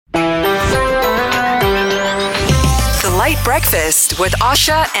Light Breakfast with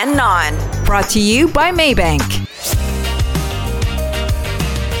Asha and Nan. Brought to you by Maybank.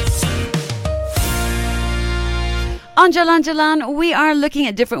 On Jalan, we are looking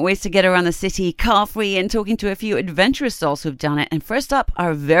at different ways to get around the city car-free and talking to a few adventurous souls who've done it. And first up,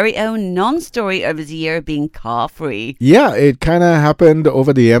 our very own non-story over the year being car-free. Yeah, it kind of happened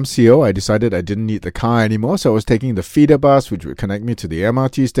over the MCO. I decided I didn't need the car anymore, so I was taking the feeder bus, which would connect me to the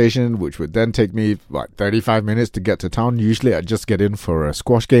MRT station, which would then take me, 35 minutes to get to town. Usually I'd just get in for a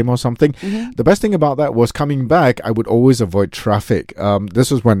squash game or something. Mm-hmm. The best thing about that was coming back, I would always avoid traffic.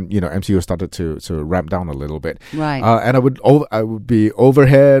 This was when, MCO started to ramp down a little bit. Right. And I would be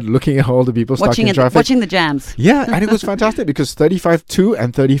overhead looking at all the people stuck in traffic. Watching the jams. Yeah, and it was fantastic because 35 to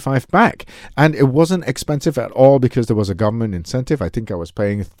and 35 back. And it wasn't expensive at all because there was a government incentive. I think I was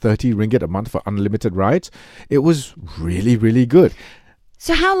paying 30 ringgit a month for unlimited rides. It was really, really good.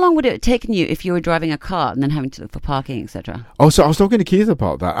 So how long would it have taken you if you were driving a car and then having to look for parking, etc.? Oh, so I was talking to Keith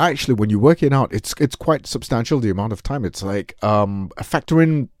about that. Actually, when you work it out, it's quite substantial, the amount of time. It's like factor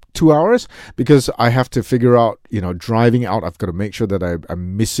in 2 hours because I have to figure out, driving out, I've got to make sure that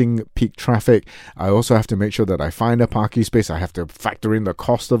I'm missing peak traffic. I also have to make sure that I find a parking space. I have to factor in the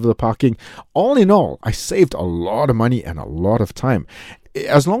cost of the parking. All in all, I saved a lot of money and a lot of time.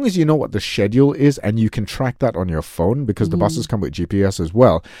 As long as you know what the schedule is and you can track that on your phone because the buses come with GPS as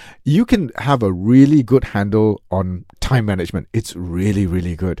well, you can have a really good handle on time management. It's really,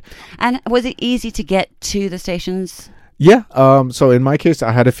 really good. And was it easy to get to the stations? Yeah, so in my case,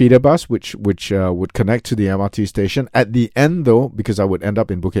 I had a feeder bus which would connect to the MRT station. At the end, though, because I would end up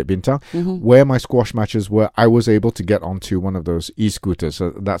in Bukit Bintang, where my squash matches were, I was able to get onto one of those e-scooters.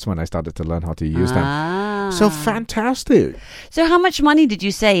 So that's when I started to learn how to use them. So fantastic. So how much money did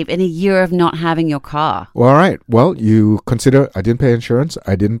you save in a year of not having your car? Well, all right. Well, you consider I didn't pay insurance.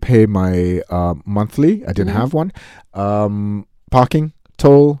 I didn't pay my monthly. I didn't have one. Parking,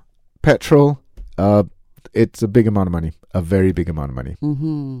 toll, petrol, it's a big amount of money, a very big amount of money.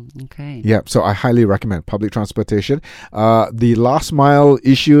 Okay. Yeah, so I highly recommend public transportation. The last mile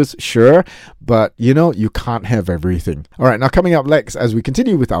issues, sure, but you can't have everything. All right, now coming up next, as we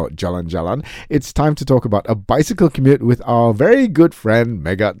continue with our Jalan, it's time to talk about a bicycle commute with our very good friend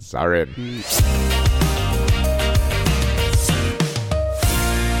Megat Zarin.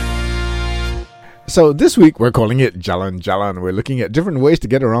 So this week we're calling it Jalan. We're looking at different ways to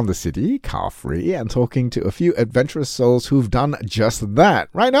get around the city, car-free, and talking to a few adventurous souls who've done just that.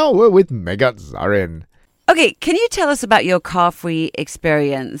 Right now we're with Megat Zarin. Okay, can you tell us about your car-free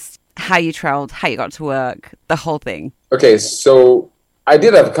experience? How you traveled, how you got to work, the whole thing? Okay, so I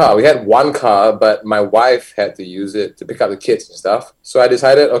did have a car. We had one car, but my wife had to use it to pick up the kids and stuff. So I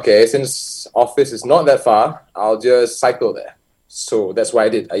decided, okay, since office is not that far, I'll just cycle there. So that's what I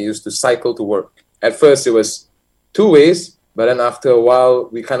did. I used to cycle to work. At first, it was 2 ways, but then after a while,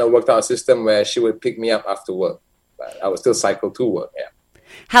 we kind of worked out a system where she would pick me up after work. But I would still cycle to work, yeah.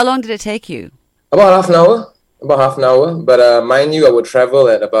 How long did it take you? About half an hour. But mind you, I would travel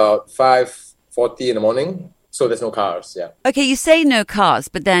at about 5:40 in the morning, so there's no cars, yeah. Okay, you say no cars,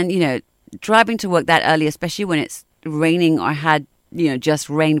 but then, driving to work that early, especially when it's raining or had, just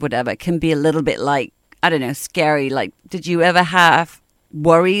rained, whatever, can be a little bit scary. Like, did you ever have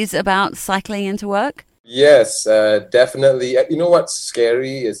worries about cycling into work? Yes, definitely. You know what's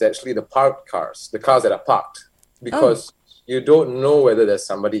scary is actually the parked cars, the cars that are parked, because you don't know whether there's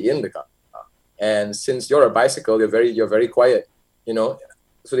somebody in the car. And since you're a bicycle, you're very quiet,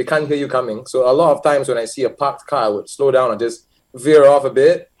 so they can't hear you coming. So a lot of times when I see a parked car, I would slow down and just veer off a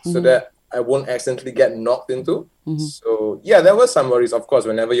bit so that I won't accidentally get knocked into. So yeah, there were some worries, of course,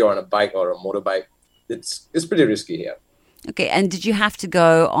 whenever you're on a bike or a motorbike. It's pretty risky here. Okay, and did you have to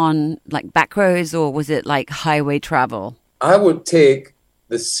go on back roads or was it highway travel? I would take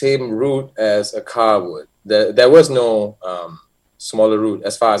the same route as a car would. There was no smaller route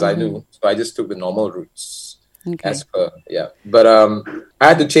as far as I knew, so I just took the normal routes. Okay. As per, yeah. But I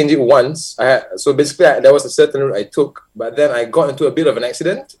had to change it once. So basically, there was a certain route I took, but then I got into a bit of an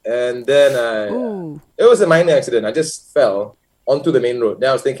accident, and then it was a minor accident. I just fell onto the main road. Then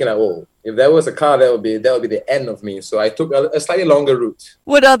I was thinking, if there was a car, that would be the end of me. So I took a slightly longer route.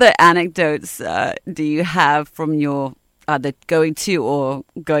 What other anecdotes do you have from your either going to or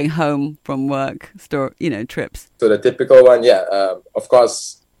going home from work trips? So the typical one, of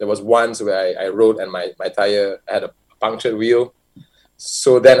course, there was once where I rode and my tire had a punctured wheel.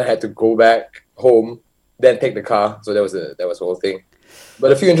 So then I had to go back home, then take the car. So that was the whole thing.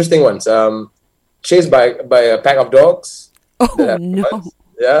 But a few interesting ones. Chased by a pack of dogs. Oh, no.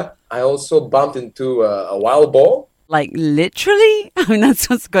 Yeah. I also bumped into a wild boar. Like literally? I mean, that's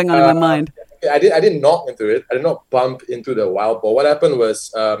what's going on in my mind. I didn't knock into it. I did not bump into the wild boar. What happened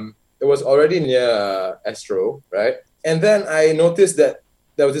was it was already near Astro, right? And then I noticed that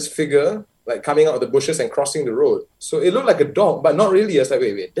there was this figure like coming out of the bushes and crossing the road. So it looked like a dog, but not really. I was like,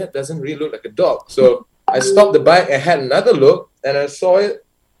 wait, that doesn't really look like a dog. So I stopped the bike and had another look, and I saw it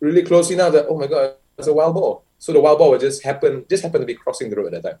really closely now that, oh my God, it's a wild boar. So the wild boar just happened to be crossing the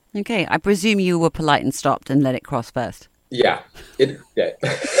road at that time. Okay, I presume you were polite and stopped and let it cross first. Yeah,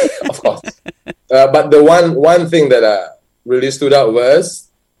 of course. But the one thing that really stood out was,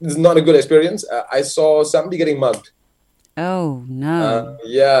 this is not a good experience. I saw somebody getting mugged. Oh no!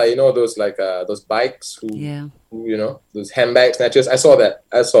 Yeah, those those bikes who those handbag snatchers. I saw that.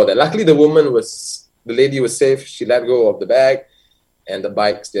 Luckily, the lady was safe. She let go of the bag, and the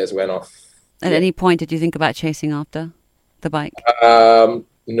bikes just went off. At any point, did you think about chasing after the bike?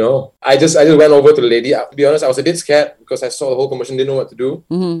 No, I just went over to the lady. To be honest, I was a bit scared because I saw the whole commotion, didn't know what to do.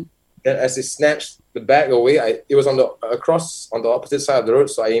 Mm-hmm. Then as they snatched the bag away, it was on the opposite side of the road,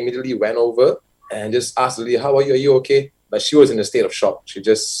 so I immediately went over and just asked the lady, "How are you? Are you okay?" But she was in a state of shock. She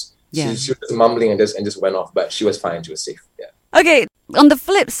was mumbling and just went off, but she was fine. She was safe. Yeah. Okay. On the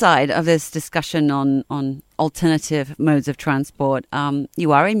flip side of this discussion on alternative modes of transport,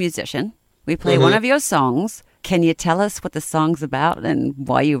 you are a musician. We play one of your songs. Can you tell us what the song's about and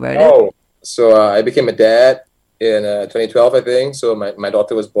why you wrote it? So I became a dad in 2012, I think. So my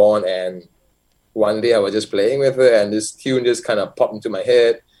daughter was born, and one day I was just playing with her, and this tune just kind of popped into my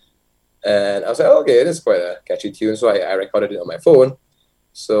head. And I was like, okay, this is quite a catchy tune. So I recorded it on my phone.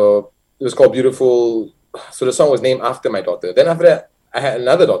 So it was called Beautiful. So the song was named after my daughter. Then after that, I had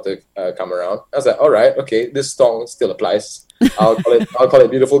another daughter come around. I was like, all right, okay, this song still applies. I'll call it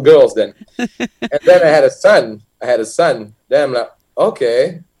Beautiful Girls then. And then I had a son. Then I'm like,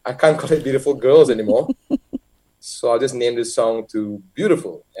 okay, I can't call it Beautiful Girls anymore. So I'll just name this song to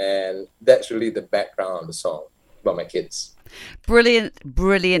Beautiful. And that's really the background of the song about my kids. Brilliant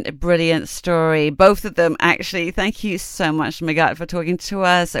story. Both of them, actually. Thank you so much, Megat, for talking to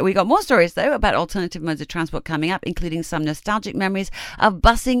us. We got more stories, though, about alternative modes of transport coming up, including some nostalgic memories of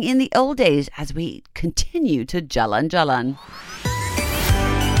busing in the old days as we continue to Jalan.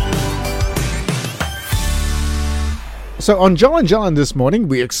 So on Jalan this morning,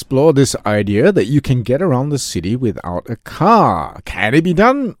 we explore this idea that you can get around the city without a car. Can it be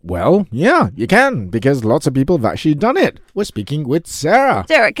done? Well, yeah, you can, because lots of people have actually done it. We're speaking with Sarah.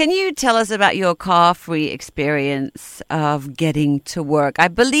 Sarah, can you tell us about your car-free experience of getting to work? I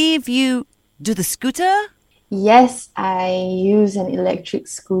believe you do the scooter? Yes, I use an electric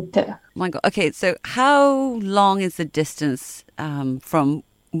scooter. Oh my God. Okay, so how long is the distance from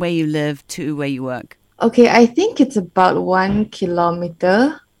where you live to where you work? Okay, I think it's about 1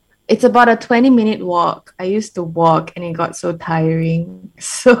 kilometer. It's about a 20-minute walk. I used to walk and it got so tiring.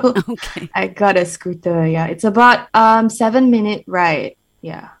 So I got a scooter. Yeah, it's about 7-minute ride.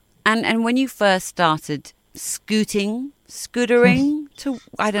 Yeah. And when you first started scootering to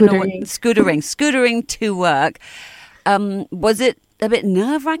scootering to work, was it a bit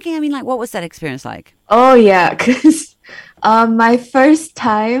nerve-wracking? I mean, what was that experience like? Oh yeah, because my first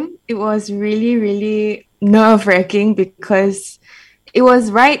time, it was really, really nerve-wracking because it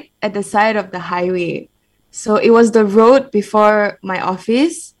was right at the side of the highway. So it was the road before my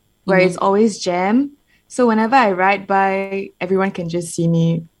office where it's always jammed. So whenever I ride by, everyone can just see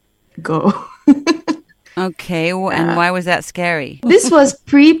me go. Okay, and why was that scary? This was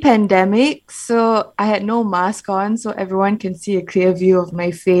pre-pandemic, so I had no mask on, so everyone can see a clear view of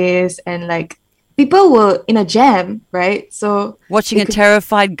my face, and people were in a jam, right? So watching a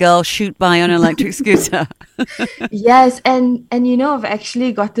terrified girl shoot by on an electric scooter. Yes, and I've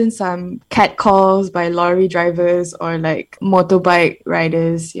actually gotten some catcalls by lorry drivers or motorbike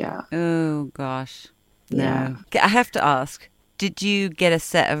riders. Yeah. Oh gosh. No. Yeah. Okay, I have to ask, did you get a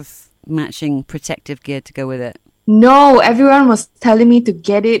set of matching protective gear to go with it? No, everyone was telling me to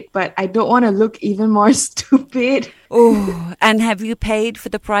get it, but I don't want to look even more stupid. Oh, and have you paid for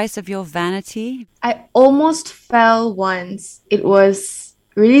the price of your vanity? I almost fell once. It was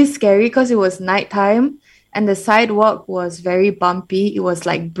really scary because it was nighttime and the sidewalk was very bumpy. It was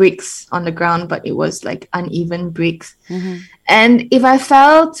like bricks on the ground, but it was uneven bricks. Mm-hmm. And if I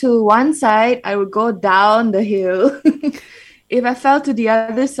fell to one side, I would go down the hill. If I fell to the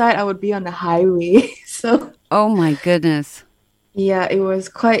other side, I would be on the highway. So, oh my goodness. Yeah, it was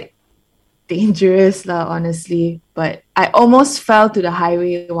quite dangerous, honestly. But I almost fell to the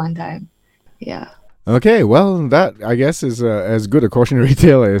highway one time. Yeah. Okay, well, that I guess is as good a cautionary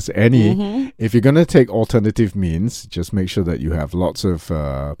tale as any. If you're going to take alternative means, just make sure that you have lots of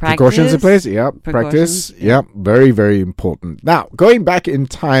precautions in place. Yep, practice. Yep, very, very important. Now, going back in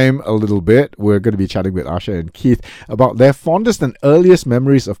time a little bit, we're going to be chatting with Asha and Keith about their fondest and earliest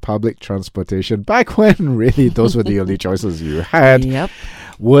memories of public transportation. Back when, really, those were the only choices you had. Yep.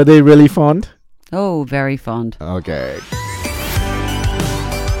 Were they really fond? Oh, very fond. Okay.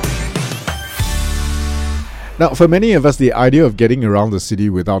 Now, for many of us, the idea of getting around the city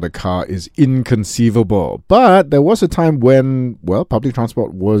without a car is inconceivable. But there was a time when, well, public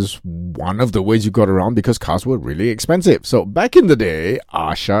transport was one of the ways you got around because cars were really expensive. So back in the day,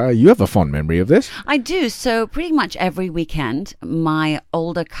 Asha, you have a fond memory of this? I do. So pretty much every weekend, my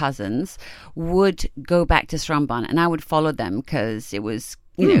older cousins would go back to Seremban and I would follow them because it was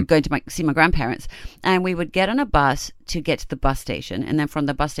going to see my grandparents, and we would get on a bus to get to the bus station, and then from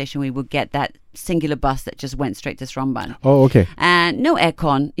the bus station we would get that singular bus that just went straight to Seremban. Oh, okay. And no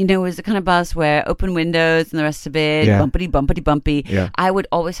aircon. It was the kind of bus where open windows and the rest of it, bumpity. Yeah. I would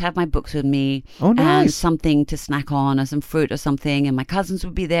always have my books with me. Oh, nice. And something to snack on or some fruit or something, and my cousins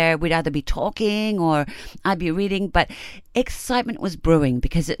would be there. We'd either be talking or I'd be reading, but excitement was brewing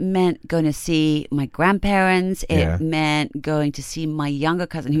because it meant going to see my grandparents. It meant going to see my younger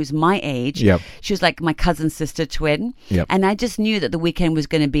cousin who's my age. Yep. She was like my cousin's sister twin. Yep. And I just knew that the weekend was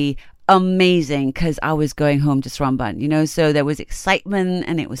going to be amazing because I was going home to Seremban, so there was excitement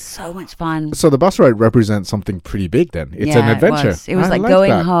and it was so much fun. So the bus ride represents something pretty big then. It's an adventure. It was like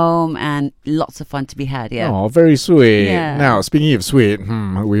going home and lots of fun to be had, Oh, very sweet. Yeah. Now, speaking of sweet,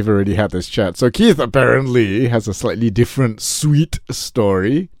 we've already had this chat. So Keith apparently has a slightly different sweet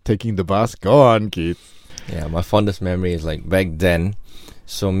story taking the bus. Go on, Keith. Yeah, my fondest memory is like back then.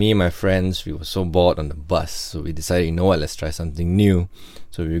 So me and my friends, we were so bored on the bus. So we decided, you know what, let's try something new.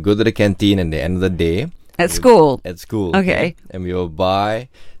 So we would go to the canteen at the end of the day. At school? At school. Okay. And we will buy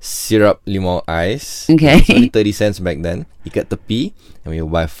syrup limau ice. Okay. It's only 30 cents back then. Ikat tepi. And we will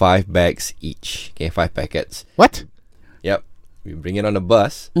buy 5 bags each. Okay, 5 packets. What? Yep. We bring it on the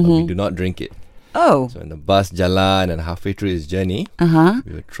bus, but we do not drink it. Oh. So in the bus, Jalan, and halfway through his journey,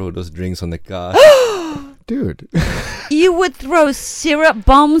 we would throw those drinks on the car. Dude. You would throw syrup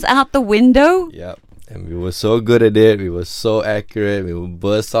bombs out the window? Yep. And we were so good at it. We were so accurate. We would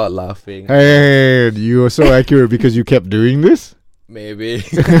burst out laughing. Hey, you were so accurate because you kept doing this? Maybe.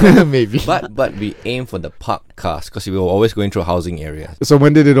 Maybe. But we aimed for the parked cars because we were always going through housing areas. So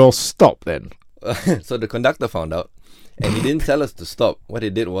when did it all stop then? So the conductor found out. And he didn't tell us to stop. What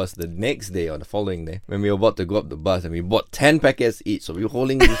he did was the next day or the following day, when we were about to go up the bus and we bought 10 packets each. So we were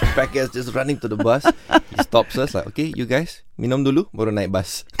holding these packets, just running to the bus. He stops us like, okay, you guys, minum dulu, baru naik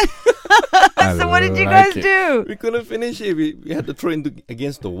bus. So what did you guys do? We couldn't finish it. We had to throw it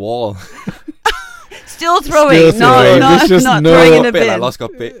against the wall. Still throwing, not throwing in a bin. I lost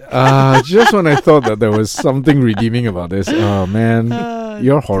copy. Just when I thought that there was something redeeming about this. Oh, man.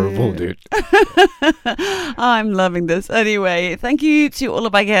 You're horrible, dude. I'm loving this. Anyway, thank you to all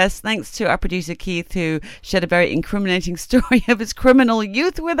of our guests. Thanks to our producer, Keith, who shared a very incriminating story of his criminal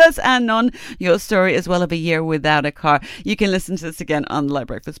youth with us, and on your story as well of a year without a car. You can listen to this again on the Light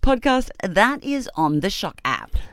Breakfast podcast. That is on the Shock app.